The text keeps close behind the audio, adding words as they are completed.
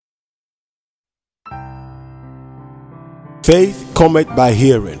Faith cometh by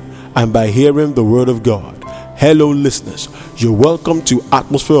hearing, and by hearing the word of God. Hello, listeners. You're welcome to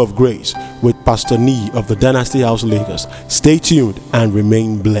Atmosphere of Grace with Pastor Nee of the Dynasty House Lagos. Stay tuned and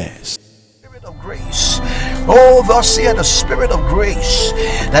remain blessed. Spirit of grace. Oh, thus saith the Spirit of grace,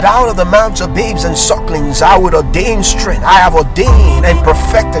 that out of the mouths of babes and sucklings I would ordain strength. I have ordained and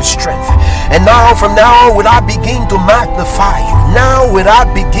perfected strength. And now, from now on, will I begin to magnify you. Now will I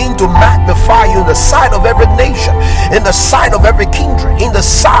begin to magnify you in the sight of every nation, in the sight of every kindred, in the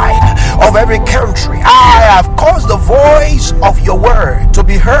sight of every country. I have caused the voice of your word to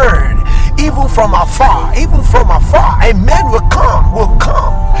be heard, even from afar, and men will come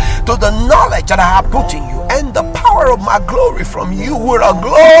to the knowledge that I have put in you, and the power of my glory from you will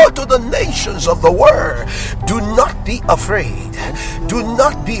glow to the nations of the world. Do not be afraid. Do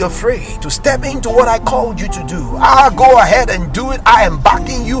not be afraid to step into what I called you to do. I'll go ahead and do it. I am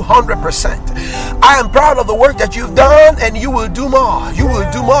backing you 100%. I am proud of the work that you've done, and you will do more. You will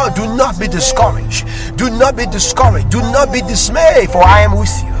do more. Do not be discouraged. Do not be discouraged. Do not be dismayed, for I am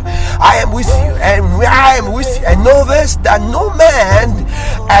with you. I am with you, and I am with you. And know this, that no man,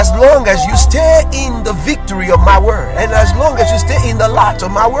 as long as you stay in the victory of my word, and as long as you stay in the light of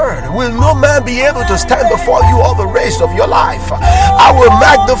my word, will no man be able to stand before you all the rest of your life. I will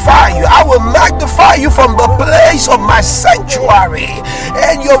magnify you. I will magnify you from the place of my sanctuary,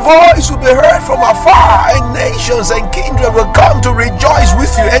 and your voice will be heard from afar, and nations and kindred will come to rejoice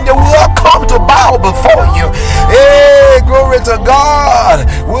with you, and they will all come to bow before you. Hey, glory to God.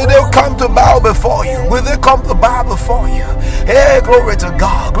 Will they come to bow before you? Will they come to bow before you? Hey, glory to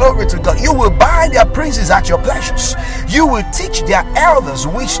God. Glory to God. You will bind their princes at your pleasures. You will teach their elders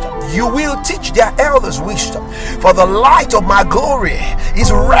wisdom. You will teach their elders wisdom. For the light of my glory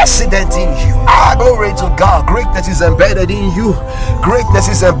is resident in you. Ah, glory to God. Greatness is embedded in you. Greatness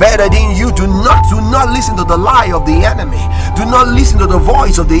is embedded in you. Do not listen to the lie of the enemy. Do not listen to the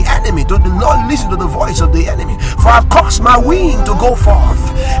voice of the enemy. Do not listen to the voice of the enemy. For I've caused my wing to go forth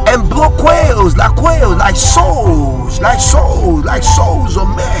and blow quails, like souls of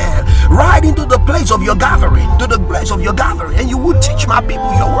men, right into the place of your gathering, and you will teach my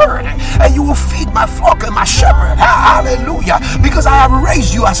people your word, and you will feed my flock and my shepherd. Hallelujah. Because I have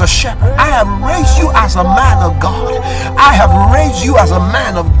raised you as a shepherd. I have raised you as a man of God. I have raised you as a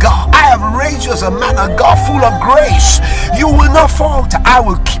man of God. I have raised you as a man of God, full of grace. You will not falter. I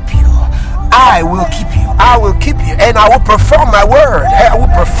will keep you. I will keep you. I will keep you, and I will perform my word. I will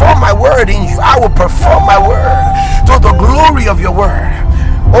perform my word in you. I will perform my word to the glory of your word.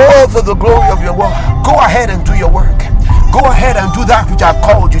 Oh, to the glory of your word. Go ahead and do your work. Go ahead and do that which I've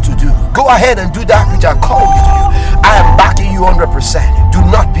called you to do. Go ahead and do that which I've called you to do. I am backing you 100%. Do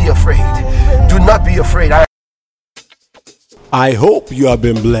not be afraid. Do not be afraid. I hope you have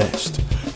been blessed.